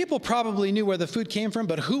 the people probably knew where the food came from,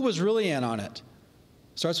 but who was really in on it?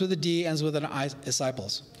 Starts with a D, ends with an I,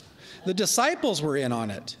 disciples. The disciples were in on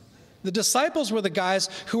it. The disciples were the guys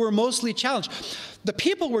who were mostly challenged. The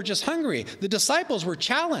people were just hungry. The disciples were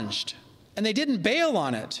challenged, and they didn't bail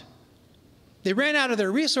on it. They ran out of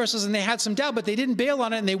their resources and they had some doubt, but they didn't bail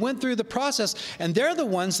on it, and they went through the process, and they're the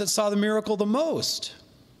ones that saw the miracle the most.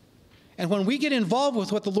 And when we get involved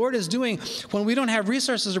with what the Lord is doing, when we don't have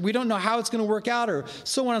resources or we don't know how it's going to work out or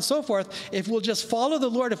so on and so forth, if we'll just follow the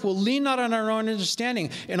Lord, if we'll lean not on our own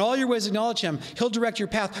understanding, in all your ways acknowledge him, he'll direct your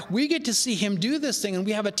path. We get to see him do this thing, and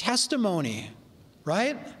we have a testimony,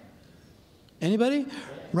 right? Anybody?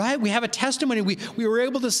 Right? We have a testimony. We were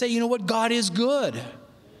able to say, you know what? God is good.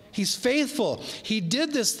 He's faithful. He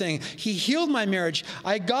did this thing. He healed my marriage.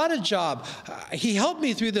 I got a job. He helped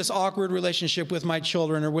me through this awkward relationship with my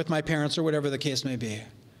children or with my parents or whatever the case may be.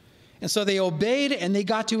 And so they obeyed, and they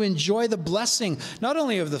got to enjoy the blessing, not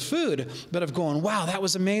only of the food, but of going, wow, that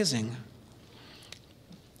was amazing.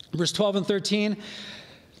 Verse 12 and 13.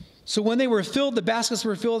 So when they were filled, the baskets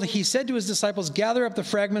were filled, he said to his disciples, gather up the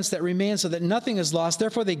fragments that remain so that nothing is lost.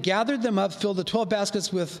 Therefore they gathered them up, filled the 12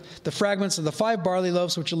 baskets with the fragments of the 5 barley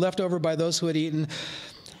loaves which were left over by those who had eaten.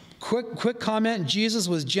 Quick comment, Jesus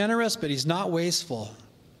was generous, but he's not wasteful.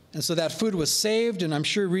 And so that food was saved, and I'm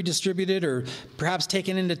sure redistributed or perhaps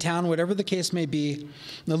taken into town, whatever the case may be.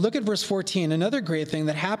 Now look at verse 14, another great thing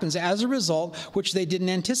that happens as a result, which they didn't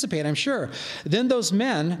anticipate, I'm sure. Then those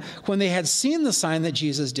men, when they had seen the sign that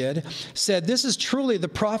Jesus did, said, this is truly the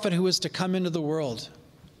prophet who is to come into the world.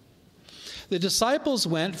 The disciples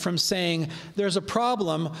went from saying, there's a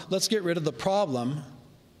problem, let's get rid of the problem.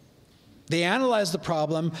 They analyzed the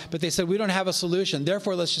problem, but they said, we don't have a solution.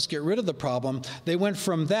 Therefore, let's just get rid of the problem. They went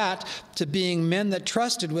from that to being men that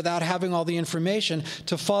trusted without having all the information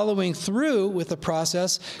to following through with the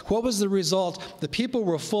process. What was the result? The people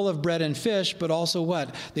were full of bread and fish, but also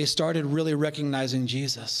what? They started really recognizing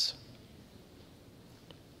Jesus.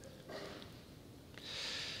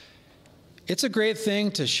 It's a great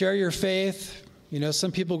thing to share your faith. You know,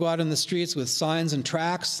 some people go out in the streets with signs and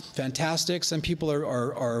tracts. Fantastic. Some people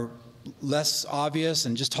are less obvious,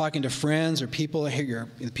 and just talking to friends or people,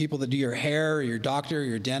 the people that do your hair, or your doctor, or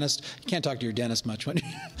your dentist. You can't talk to your dentist much when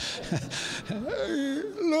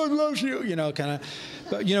Lord loves you, kind of.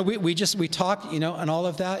 But, we talk, and all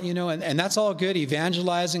of that, and that's all good,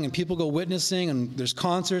 evangelizing, and people go witnessing, and there's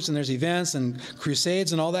concerts, and there's events, and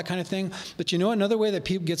crusades, and all that kind of thing. But another way that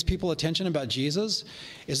gets people attention about Jesus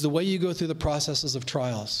is the way you go through the processes of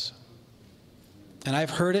trials. And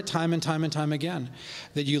I've heard it time and time and time again,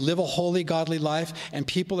 that you live a holy, godly life, and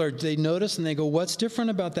they notice and they go, what's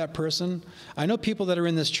different about that person? I know people that are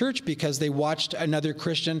in this church because they watched another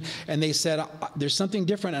Christian and they said, there's something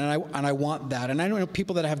different, and I want that. And I know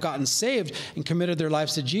people that have gotten saved and committed their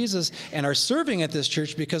lives to Jesus and are serving at this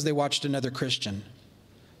church because they watched another Christian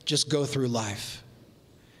just go through life.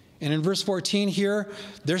 And in verse 14 here,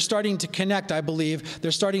 they're starting to connect, I believe,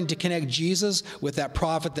 they're starting to connect Jesus with that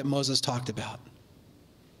prophet that Moses talked about.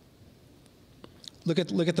 Look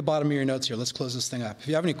at the bottom of your notes here. Let's close this thing up. If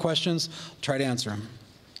you have any questions, I'll try to answer them.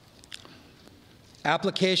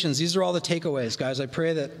 Applications. These are all the takeaways, guys. I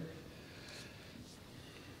pray that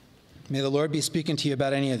may the Lord be speaking to you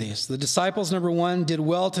about any of these. The disciples, number one, did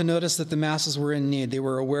well to notice that the masses were in need. They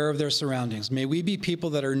were aware of their surroundings. May we be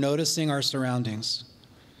people that are noticing our surroundings.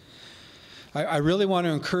 I really want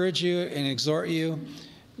to encourage you and exhort you,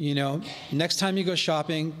 next time you go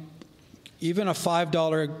shopping, even a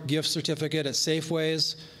 $5 gift certificate at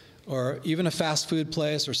Safeway's or even a fast food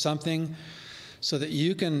place or something, so that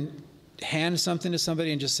you can hand something to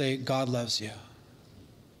somebody and just say, God loves you.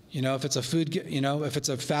 If it's if it's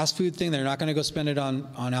a fast food thing, they're not going to go spend it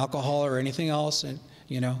on alcohol or anything else. And,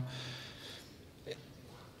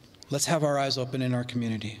 let's have our eyes open in our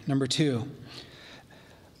community. Number two,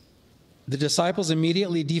 the disciples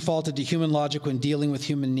immediately defaulted to human logic when dealing with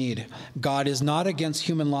human need. God is not against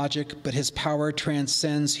human logic, but his power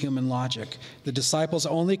transcends human logic. The disciples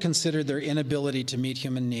only considered their inability to meet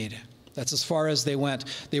human need. That's as far as they went.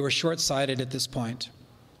 They were short-sighted at this point.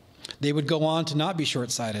 They would go on to not be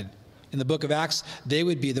short-sighted. In the book of Acts, they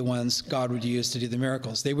would be the ones God would use to do the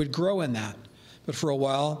miracles. They would grow in that. But for a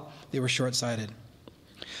while, they were short-sighted.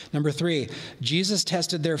 Number three, Jesus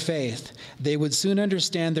tested their faith. They would soon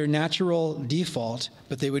understand their natural default,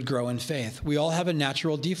 but they would grow in faith. We all have a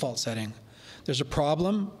natural default setting. There's a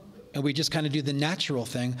problem, and we just kind of do the natural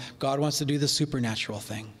thing. God wants to do the supernatural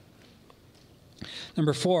thing.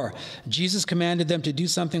 Number four, Jesus commanded them to do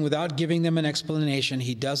something without giving them an explanation.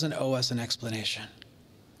 He doesn't owe us an explanation.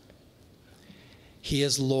 He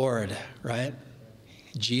is Lord, right?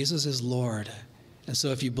 Jesus is Lord. And so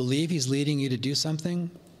if you believe he's leading you to do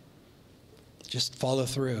something, just follow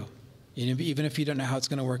through. Even if you don't know how it's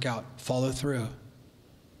going to work out, follow through.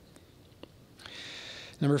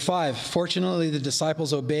 Number five, fortunately the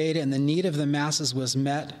disciples obeyed and the need of the masses was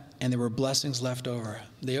met and there were blessings left over.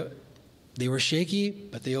 They were shaky,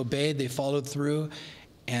 but they obeyed, they followed through,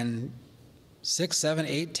 and 6, 7,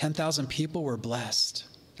 8, 10,000 people were blessed.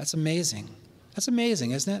 That's amazing. That's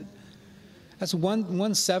amazing, isn't it? That's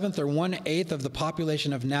 1/7 or 1/8 of the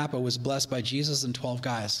population of Napa was blessed by Jesus and 12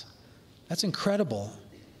 guys. That's incredible.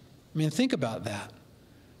 I mean, think about that.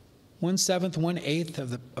 1/7, 1/8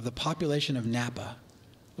 of the population of Napa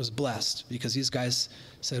was blessed because these guys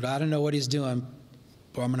said, I don't know what he's doing,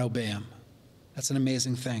 but I'm going to obey him. That's an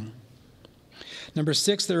amazing thing. Number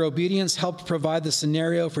six, their obedience helped provide the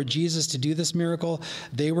scenario for Jesus to do this miracle.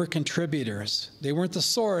 They were contributors. They weren't the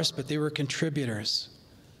source, but they were contributors.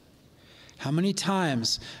 How many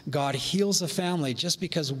times God heals a family just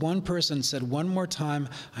because one person said one more time,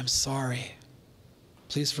 I'm sorry.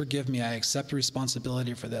 Please forgive me. I accept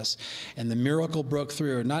responsibility for this. And the miracle broke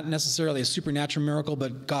through. Not necessarily a supernatural miracle,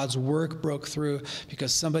 but God's work broke through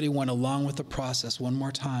because somebody went along with the process one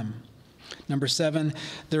more time. Number seven,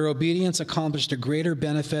 their obedience accomplished a greater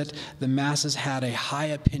benefit. The masses had a high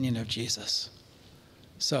opinion of Jesus.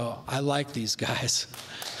 So I like these guys.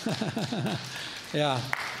 Yeah.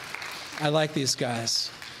 I like these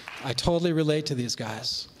guys. I totally relate to these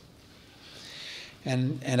guys.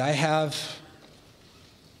 And I have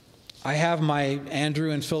my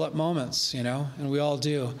Andrew and Philip moments, and we all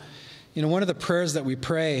do. One of the prayers that we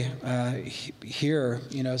pray here,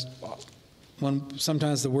 when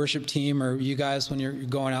sometimes the worship team or you guys when you're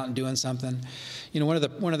going out and doing something, one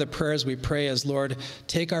of the prayers we pray is, Lord,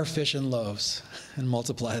 take our fish and loaves and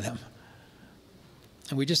multiply them.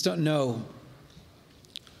 And we just don't know.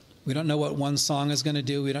 We don't know what one song is going to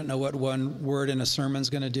do. We don't know what one word in a sermon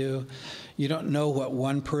is going to do. You don't know what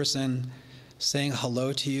one person saying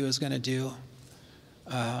hello to you is going to do.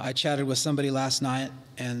 I chatted with somebody last night,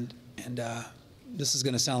 and this is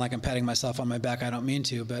going to sound like I'm patting myself on my back. I don't mean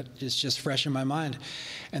to, but it's just fresh in my mind.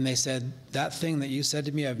 And they said, that thing that you said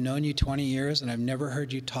to me, I've known you 20 years, and I've never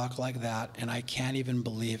heard you talk like that, and I can't even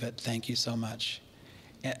believe it. Thank you so much.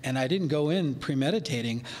 And I didn't go in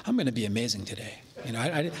premeditating, I'm going to be amazing today. You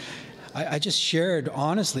know, I just shared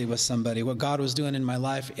honestly with somebody what God was doing in my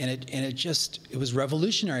life, and it was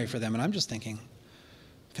revolutionary for them. And I'm just thinking,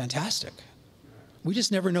 fantastic. We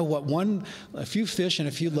just never know what a few fish and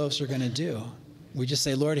a few loaves are going to do. We just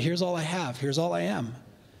say, Lord, here's all I have. Here's all I am.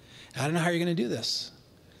 I don't know how you're going to do this,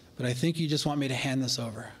 but I think you just want me to hand this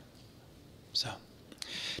over. So,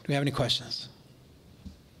 do we have any questions?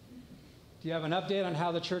 Do you have an update on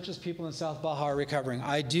how the church's people in South Baja are recovering?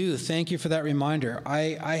 I do. Thank you for that reminder.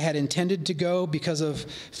 I had intended to go because of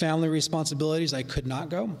family responsibilities. I could not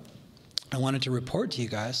go. I wanted to report to you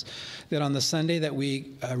guys that on the Sunday that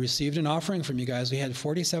we received an offering from you guys, we had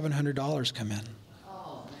 $4,700 come in.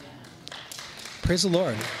 Oh, man. Praise the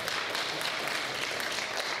Lord.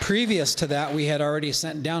 Previous to that, we had already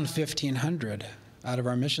sent down $1,500 out of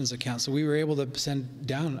our missions account. So we were able to send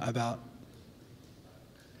down about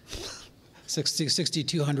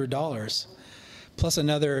 $6,200, plus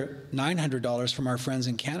another $900 from our friends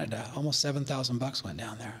in Canada. Almost $7,000 went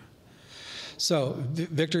down there. So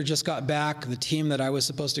Victor just got back. The team that I was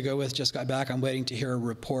supposed to go with just got back. I'm waiting to hear a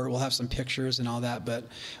report. We'll have some pictures and all that, but it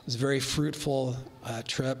was a very fruitful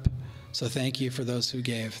trip. So thank you for those who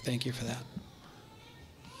gave. Thank you for that.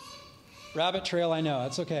 Rabbit trail, I know.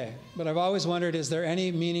 It's okay. But I've always wondered, is there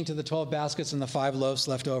any meaning to the 12 baskets and the 5 loaves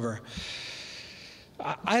left over?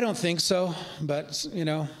 I don't think so, but, you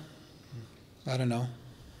know, I don't know.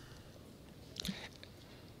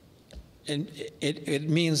 And it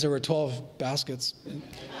means there were 12 baskets and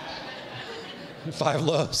 5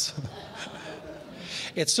 loaves.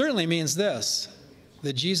 It certainly means this,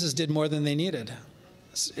 that Jesus did more than they needed.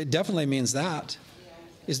 It definitely means that.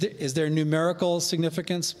 Is there numerical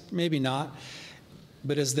significance? Maybe not.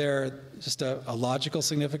 But is there just a logical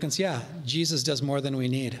significance? Yeah, Jesus does more than we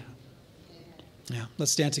need. Yeah,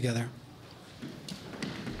 let's stand together.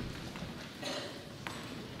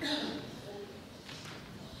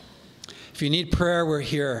 If you need prayer, we're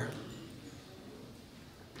here.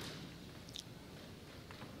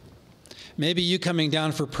 Maybe you coming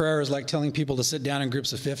down for prayer is like telling people to sit down in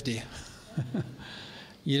groups of 50.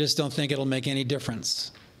 You just don't think it'll make any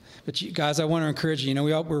difference. But you, guys, I want to encourage you. You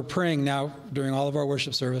know, we're praying now during all of our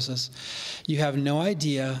worship services. You have no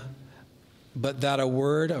idea, but that a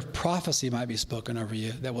word of prophecy might be spoken over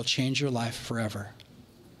you that will change your life forever.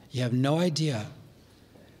 You have no idea.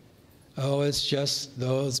 Oh, it's just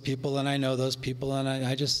those people, and I know those people, and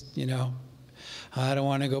I just, you know, I don't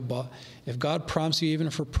want to go. If God prompts you even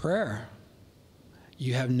for prayer,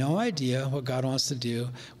 you have no idea what God wants to do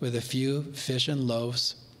with a few fish and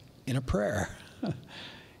loaves in a prayer.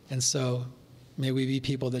 And so may we be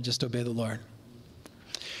people that just obey the Lord.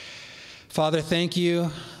 Father, thank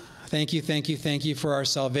you. Thank you, thank you, thank you for our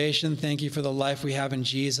salvation. Thank you for the life we have in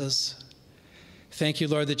Jesus. Thank you,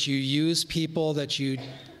 Lord, that you use people, that you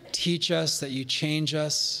teach us, that you change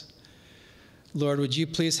us. Lord, would you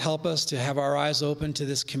please help us to have our eyes open to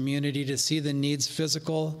this community, to see the needs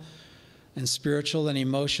physical and spiritual and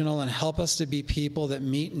emotional, and help us to be people that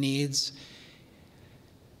meet needs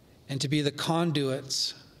and to be the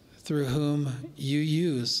conduits through whom you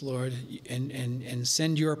use, Lord, and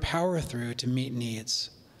send your power through to meet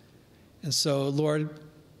needs. And so, Lord,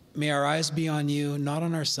 may our eyes be on you, not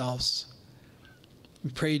on ourselves.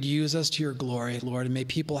 We pray you'd use us to your glory, Lord, and may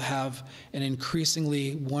people have an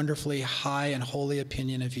increasingly wonderfully high and holy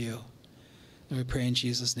opinion of you. And we pray in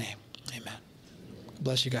Jesus' name. Amen.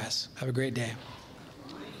 Bless you guys. Have a great day.